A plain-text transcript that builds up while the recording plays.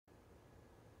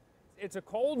It's a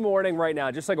cold morning right now,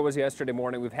 just like it was yesterday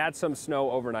morning. We've had some snow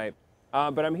overnight,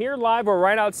 but I'm here live. We're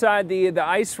right outside the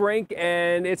ice rink,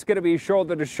 and it's going to be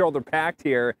shoulder to shoulder packed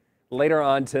here later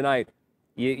on tonight.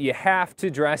 You have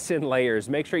to dress in layers.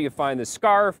 Make sure you find the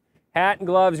scarf, hat, and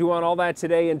gloves. You want all that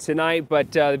today and tonight.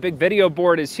 But the big video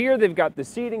board is here. They've got the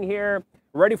seating here,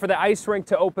 ready for the ice rink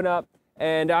to open up.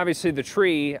 And obviously the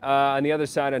tree on the other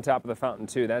side on top of the fountain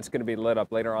too. That's going to be lit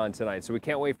up later on tonight. So we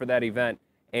can't wait for that event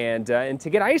and to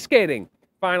get ice skating.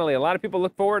 Finally, a lot of people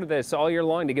look forward to this all year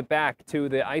long to get back to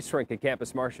the ice rink at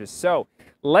Campus Martius. So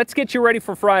let's get you ready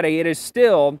for Friday. It is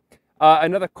still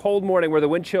another cold morning where the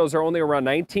wind chills are only around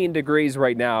 19 degrees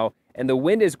right now. And the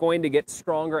wind is going to get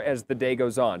stronger as the day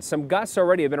goes on. Some gusts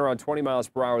already have been around 20 miles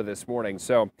per hour this morning.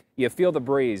 So you feel the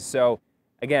breeze. So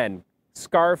again,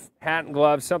 scarf, hat, and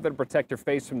gloves, something to protect your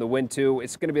face from the wind too.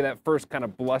 It's going to be that first kind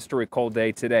of blustery cold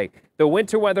day today. The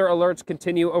winter weather alerts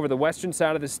continue over the western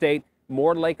side of the state.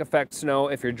 More lake effect snow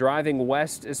if you're driving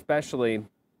west, especially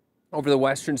over the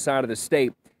western side of the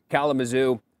state.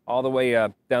 Kalamazoo, all the way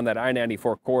down that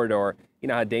I-94 corridor. You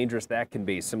know how dangerous that can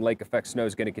be. Some lake effect snow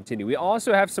is going to continue. We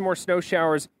also have some more snow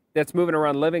showers that's moving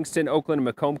around Livingston, Oakland, and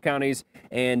Macomb counties,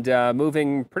 and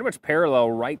moving pretty much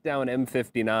parallel right down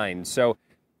M59. So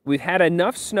we've had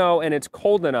enough snow, and it's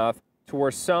cold enough to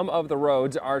where some of the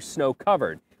roads are snow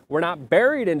covered. We're not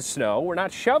buried in snow. We're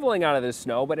not shoveling out of the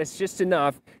snow, but it's just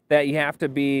enough that you have to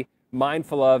be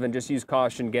mindful of and just use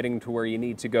caution getting to where you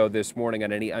need to go this morning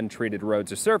on any untreated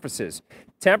roads or surfaces.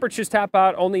 Temperatures top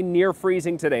out only near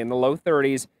freezing today in the low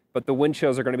 30s, but the wind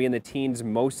chills are going to be in the teens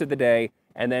most of the day.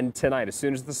 And then tonight, as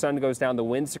soon as the sun goes down, the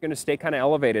winds are going to stay kind of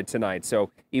elevated tonight.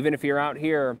 So even if you're out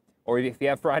here, or if you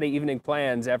have Friday evening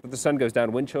plans, after the sun goes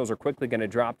down, wind chills are quickly going to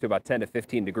drop to about 10 to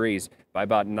 15 degrees by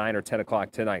about 9 or 10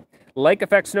 o'clock tonight. Lake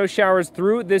effect snow showers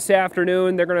through this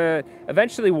afternoon. They're going to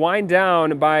eventually wind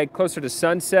down by closer to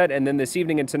sunset, and then this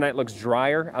evening and tonight looks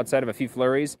drier outside of a few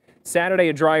flurries. Saturday,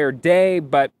 a drier day,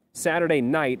 but Saturday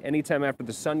night, anytime after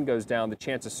the sun goes down, the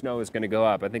chance of snow is going to go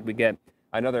up. I think we get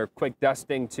another quick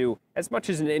dusting to as much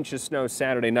as an inch of snow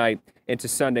Saturday night into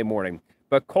Sunday morning.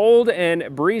 But cold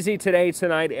and breezy today,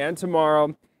 tonight, and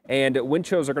tomorrow. And wind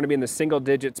chills are going to be in the single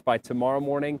digits by tomorrow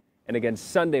morning and again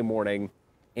Sunday morning.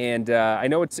 And I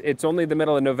know it's only the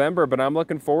middle of November, but I'm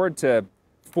looking forward to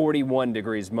 41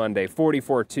 degrees Monday,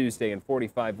 44 Tuesday, and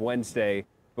 45 Wednesday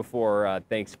before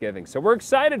Thanksgiving. So we're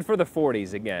excited for the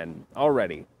 40s again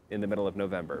already in the middle of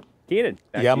November. Keenan,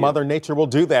 back to you. Mother Nature will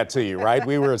do that to you, right?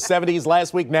 We were 70s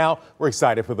last week. Now we're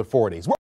excited for the 40s.